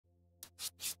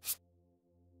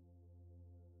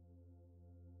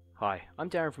Hi, I'm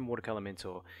Darren from Watercolour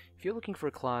Mentor. If you're looking for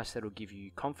a class that will give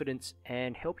you confidence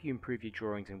and help you improve your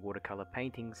drawings and watercolour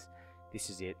paintings,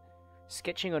 this is it.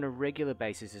 Sketching on a regular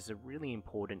basis is a really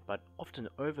important but often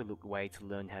overlooked way to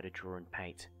learn how to draw and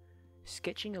paint.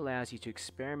 Sketching allows you to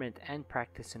experiment and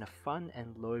practice in a fun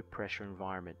and low pressure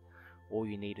environment. All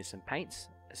you need is some paints,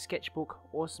 a sketchbook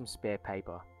or some spare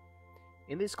paper.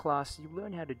 In this class, you'll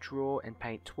learn how to draw and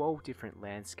paint 12 different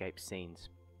landscape scenes.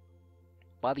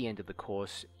 By the end of the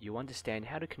course, you'll understand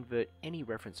how to convert any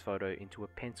reference photo into a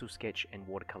pencil sketch and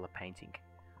watercolour painting.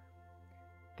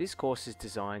 This course is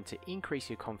designed to increase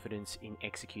your confidence in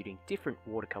executing different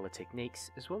watercolour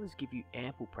techniques, as well as give you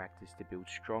ample practice to build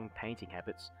strong painting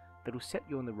habits that will set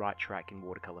you on the right track in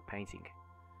watercolour painting.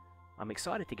 I'm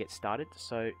excited to get started,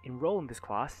 so enroll in this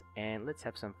class and let's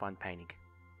have some fun painting.